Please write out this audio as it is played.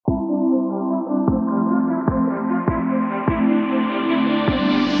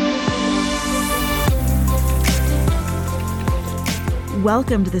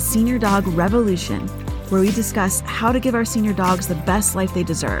Welcome to the Senior Dog Revolution, where we discuss how to give our senior dogs the best life they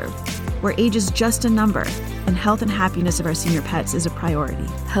deserve, where age is just a number and health and happiness of our senior pets is a priority.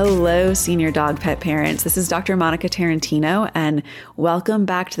 Hello, senior dog pet parents. This is Dr. Monica Tarantino, and welcome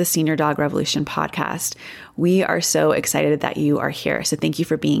back to the Senior Dog Revolution podcast. We are so excited that you are here. So thank you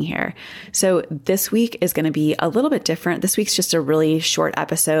for being here. So this week is going to be a little bit different. This week's just a really short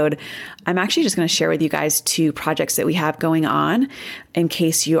episode. I'm actually just going to share with you guys 2 projects that we have going on in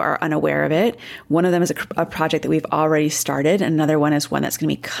case you are unaware of it. One of them is a project that we've already started. And another one is one that's going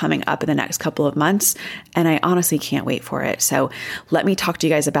to be coming up in the next couple of months. And I honestly can't wait for it. So let me talk to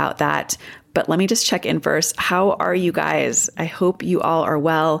you guys about that. But let me just check in first. How are you guys? I hope you all are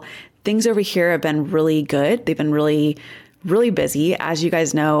well. Things over here have been really good. They've been really busy. As you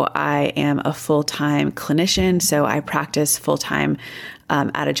guys know, I am a full-time clinician, so I practice full-time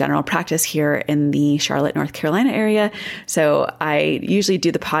at a general practice here in the Charlotte, North Carolina area. So I usually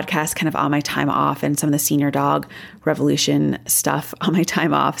do the podcast kind of on my time off and some of the Senior Dog Revolution stuff on my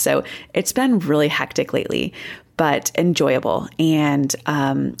time off. So it's been really hectic lately, but enjoyable. And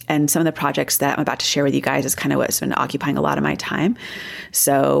some of the projects that I'm about to share with you guys is kind of what's been occupying a lot of my time.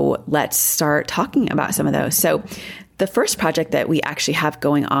 So let's start talking about some of those. So the first project that we actually have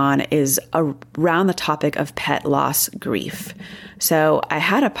going on is around the topic of pet loss grief. So I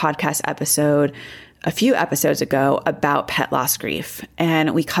had a podcast episode a few episodes ago about pet loss grief,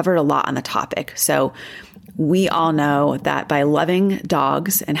 and we covered a lot on the topic. So we all know that by loving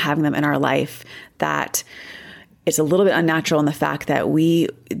dogs and having them in our life, that it's a little bit unnatural in the fact that we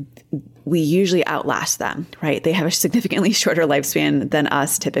usually outlast them, right? They have a significantly shorter lifespan than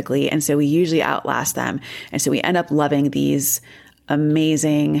us typically. And so we usually outlast them. And so we end up loving these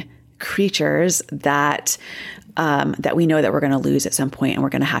amazing creatures that we know that we're going to lose at some point and we're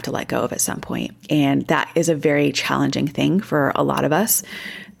going to have to let go of at some point. And that is a very challenging thing for a lot of us.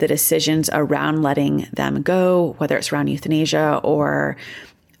 The decisions around letting them go, whether it's around euthanasia or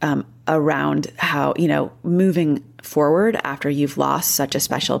around how, moving forward after you've lost such a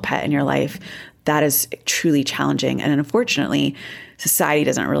special pet in your life, that is truly challenging. And unfortunately, society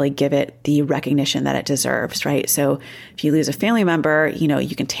doesn't really give it the recognition that it deserves, right? So if you lose a family member,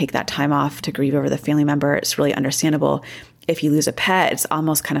 you can take that time off to grieve over the family member. It's really understandable. If you lose a pet, it's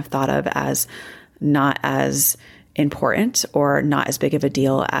almost kind of thought of as not as important or not as big of a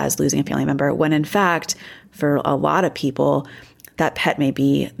deal as losing a family member, when in fact, for a lot of people, that pet may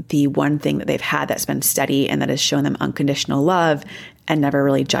be the one thing that they've had that's been steady and that has shown them unconditional love and never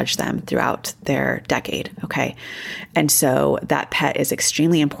really judged them throughout their decade. Okay. And so that pet is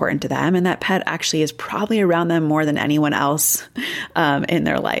extremely important to them. And that pet actually is probably around them more than anyone else in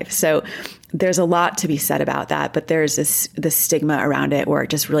their life. So there's a lot to be said about that, but there's this stigma around it where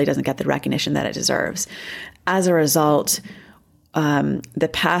it just really doesn't get the recognition that it deserves. As a result, the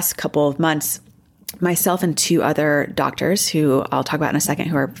past couple of months, myself and 2 other doctors who I'll talk about in a second,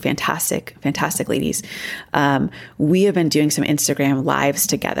 who are fantastic ladies. We have been doing some Instagram lives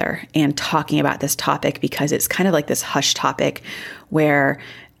together and talking about this topic because it's kind of like this hush topic where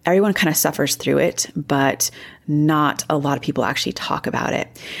everyone kind of suffers through it, but not a lot of people actually talk about it.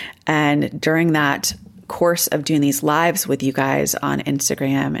 And during that course of doing these lives with you guys on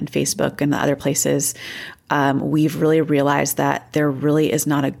Instagram and Facebook and the other places, we've really realized that there really is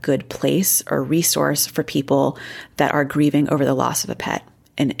not a good place or resource for people that are grieving over the loss of a pet.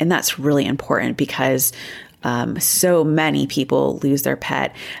 And that's really important because so many people lose their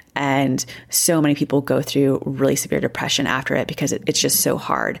pet and so many people go through really severe depression after it because it's just so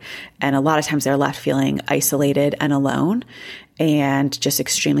hard. And a lot of times they're left feeling isolated and alone and just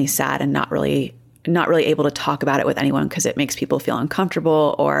extremely sad and not really able to talk about it with anyone because it makes people feel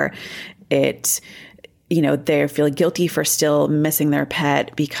uncomfortable, or they feel guilty for still missing their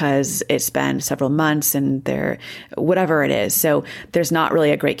pet because it's been several months and whatever it is. So there's not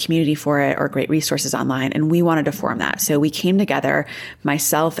really a great community for it or great resources online. And we wanted to form that. So we came together,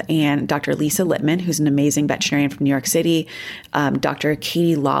 myself and Dr. Lisa Littman, who's an amazing veterinarian from New York City, Dr.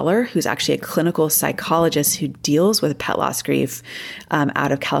 Katie Lawler, who's actually a clinical psychologist who deals with pet loss grief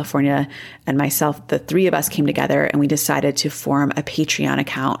out of California, and myself. The 3 of us came together and we decided to form a Patreon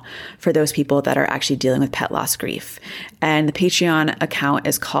account for those people that are actually dealing with pet loss grief. And the Patreon account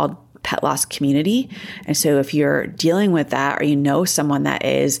is called Pet Loss Community. And so if you're dealing with that or you know someone that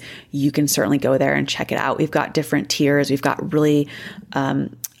is, you can certainly go there and check it out. We've got different tiers. We've got really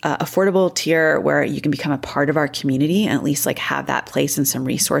affordable tier where you can become a part of our community and at least have that place and some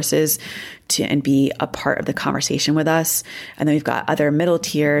resources and be a part of the conversation with us. And then we've got other middle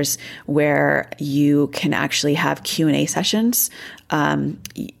tiers where you can actually have Q&A sessions,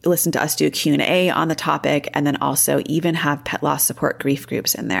 listen to us do a Q&A on the topic, and then also even have pet loss support grief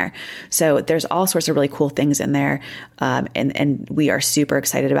groups in there. So there's all sorts of really cool things in there. And we are super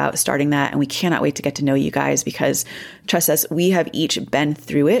excited about starting that. And we cannot wait to get to know you guys, because trust us, we have each been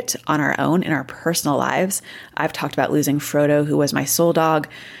through it on our own in our personal lives. I've talked about losing Frodo, who was my soul dog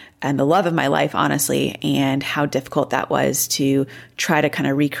and the love of my life, honestly, and how difficult that was to try to kind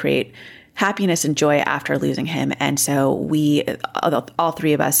of recreate happiness and joy after losing him. And so we, all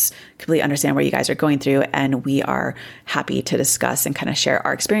three of us, completely understand what you guys are going through, and we are happy to discuss and kind of share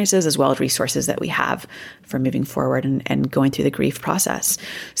our experiences as well as resources that we have for moving forward and going through the grief process.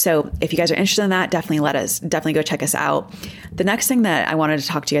 So if you guys are interested in that, definitely go check us out. The next thing that I wanted to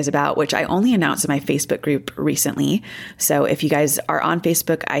talk to you guys about, which I only announced in my Facebook group recently. So if you guys are on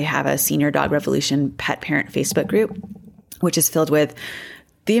Facebook, I have a Senior Dog Revolution Pet Parent Facebook group, which is filled with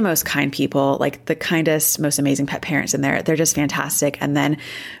the most kind people, like the kindest, most amazing pet parents in there. They're just fantastic. And then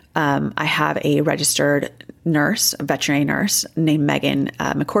I have a registered nurse, a veterinary nurse named Megan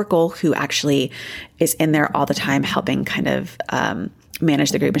McCorkle, who actually is in there all the time helping kind of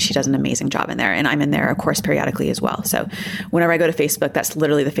manage the group, and she does an amazing job in there. And I'm in there, of course, periodically as well. So whenever I go to Facebook, that's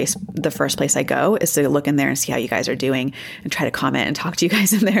literally the first place I go, is to look in there and see how you guys are doing and try to comment and talk to you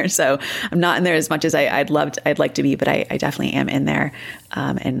guys in there. So I'm not in there as much as I'd like to be, but I definitely am in there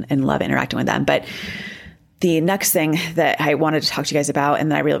and love interacting with them. But the next thing that I wanted to talk to you guys about,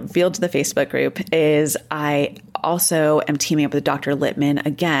 and that I revealed to the Facebook group, is I also am teaming up with Dr. Littman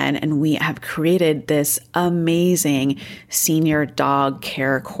again, and we have created this amazing senior dog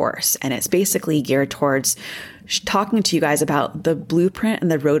care course. And it's basically geared towards talking to you guys about the blueprint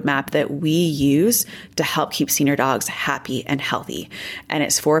and the roadmap that we use to help keep senior dogs happy and healthy. And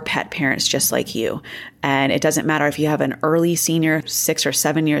it's for pet parents just like you. And it doesn't matter if you have an early senior, 6 or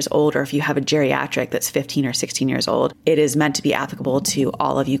 7 years old, or if you have a geriatric that's 15 or 16 years old. It is meant to be applicable to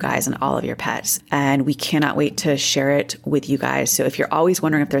all of you guys and all of your pets. And we cannot wait to share it with you guys. So if you're always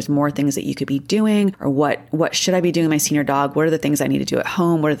wondering if there's more things that you could be doing, or what should I be doing with my senior dog? What are the things I need to do at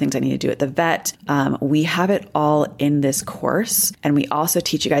home? What are the things I need to do at the vet? We have it all in this course. And we also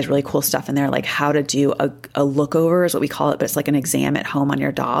teach you guys really cool stuff in there, like how to do a look over is what we call it, but it's like an exam at home on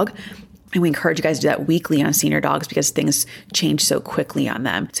your dog. And we encourage you guys to do that weekly on senior dogs because things change so quickly on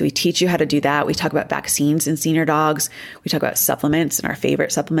them. So we teach you how to do that. We talk about vaccines in senior dogs. We talk about supplements and our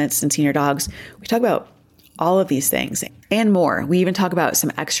favorite supplements in senior dogs. We talk about all of these things and more. We even talk about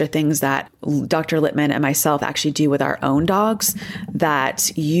some extra things that Dr. Littman and myself actually do with our own dogs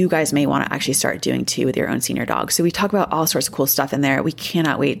that you guys may want to actually start doing too with your own senior dogs. So we talk about all sorts of cool stuff in there. We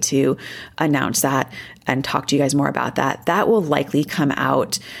cannot wait to announce that and talk to you guys more about that. That will likely come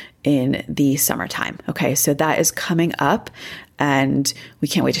out in the summertime. Okay. So that is coming up and we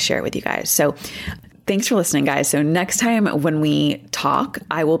can't wait to share it with you guys. So thanks for listening, guys. So next time when we talk,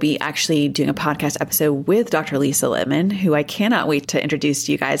 I will be actually doing a podcast episode with Dr. Lisa Littman, who I cannot wait to introduce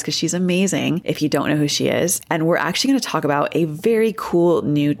to you guys because she's amazing if you don't know who she is. And we're actually going to talk about a very cool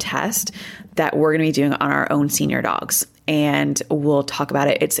new test that we're going to be doing on our own senior dogs. And we'll talk about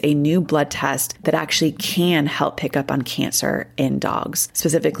it. It's a new blood test that actually can help pick up on cancer in dogs,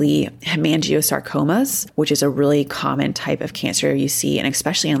 specifically hemangiosarcomas, which is a really common type of cancer you see, and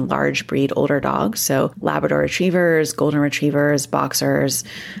especially in large breed older dogs. So Labrador retrievers, golden retrievers, boxers,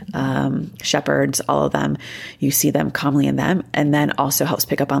 shepherds, all of them, you see them commonly in them. And then also helps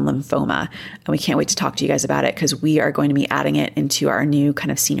pick up on lymphoma. And we can't wait to talk to you guys about it because we are going to be adding it into our new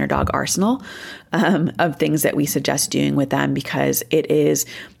kind of senior dog arsenal of things that we suggest doing with them because it is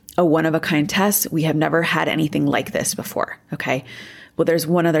a one-of-a-kind test. We have never had anything like this before, okay? Well, there's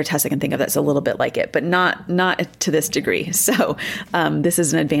one other test I can think of that's a little bit like it, but not to this degree. So this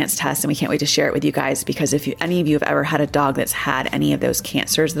is an advanced test, and we can't wait to share it with you guys because if any of you have ever had a dog that's had any of those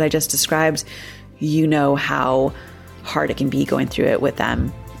cancers that I just described, you know how hard it can be going through it with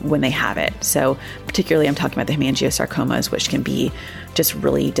them when they have it. So particularly I'm talking about the hemangiosarcomas, which can be just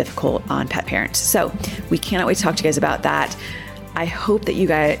really difficult on pet parents. So we cannot wait to talk to you guys about that. I hope that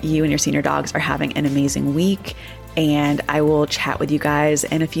you and your senior dogs are having an amazing week, and I will chat with you guys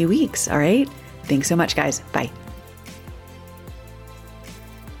in a few weeks. All right. Thanks so much, guys. Bye.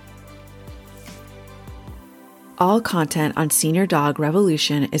 All content on Senior Dog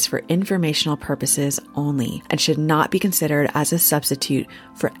Revolution is for informational purposes only and should not be considered as a substitute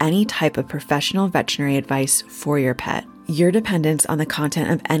for any type of professional veterinary advice for your pet. Your dependence on the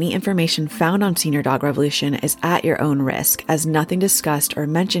content of any information found on Senior Dog Revolution is at your own risk, as nothing discussed or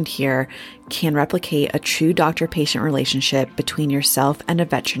mentioned here can replicate a true doctor-patient relationship between yourself and a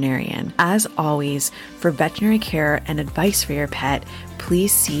veterinarian. As always, for veterinary care and advice for your pet,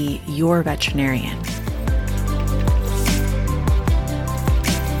 please see your veterinarian.